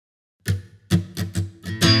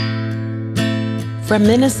From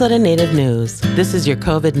Minnesota Native News, this is your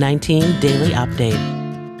COVID-19 Daily Update.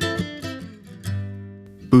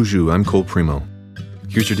 Bonjour, I'm Cole Primo.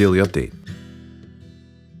 Here's your daily update.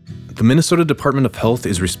 The Minnesota Department of Health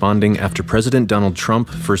is responding after President Donald Trump,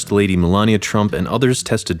 First Lady Melania Trump, and others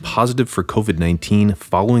tested positive for COVID-19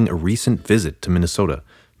 following a recent visit to Minnesota.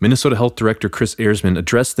 Minnesota Health Director Chris Eiersman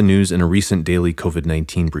addressed the news in a recent daily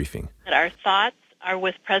COVID-19 briefing. Our thoughts are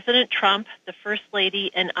with President Trump, the First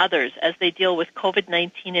Lady, and others as they deal with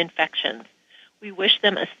COVID-19 infections. We wish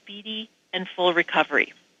them a speedy and full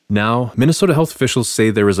recovery. Now, Minnesota health officials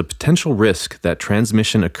say there is a potential risk that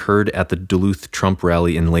transmission occurred at the Duluth Trump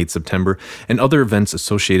rally in late September and other events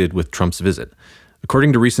associated with Trump's visit.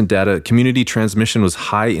 According to recent data, community transmission was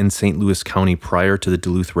high in St. Louis County prior to the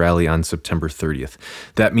Duluth rally on September 30th.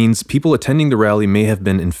 That means people attending the rally may have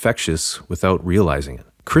been infectious without realizing it.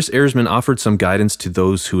 Chris Eiersman offered some guidance to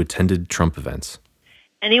those who attended Trump events.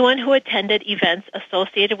 Anyone who attended events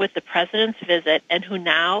associated with the president's visit and who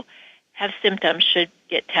now have symptoms should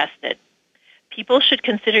get tested. People should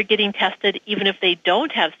consider getting tested even if they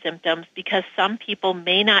don't have symptoms because some people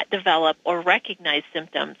may not develop or recognize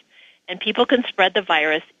symptoms, and people can spread the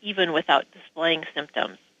virus even without displaying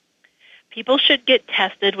symptoms. People should get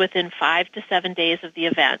tested within 5 to 7 days of the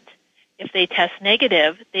event. If they test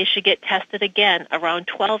negative, they should get tested again around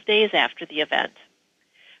 12 days after the event.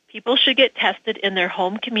 People should get tested in their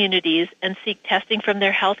home communities and seek testing from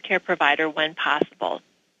their healthcare provider when possible.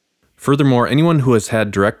 Furthermore, anyone who has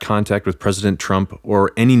had direct contact with President Trump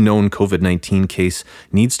or any known COVID-19 case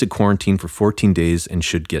needs to quarantine for 14 days and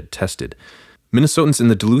should get tested. Minnesotans in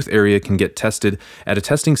the Duluth area can get tested at a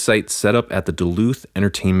testing site set up at the Duluth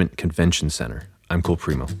Entertainment Convention Center. I'm Cole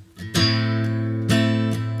Primo.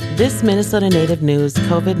 This Minnesota Native News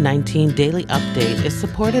COVID-19 Daily Update is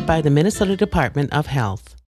supported by the Minnesota Department of Health.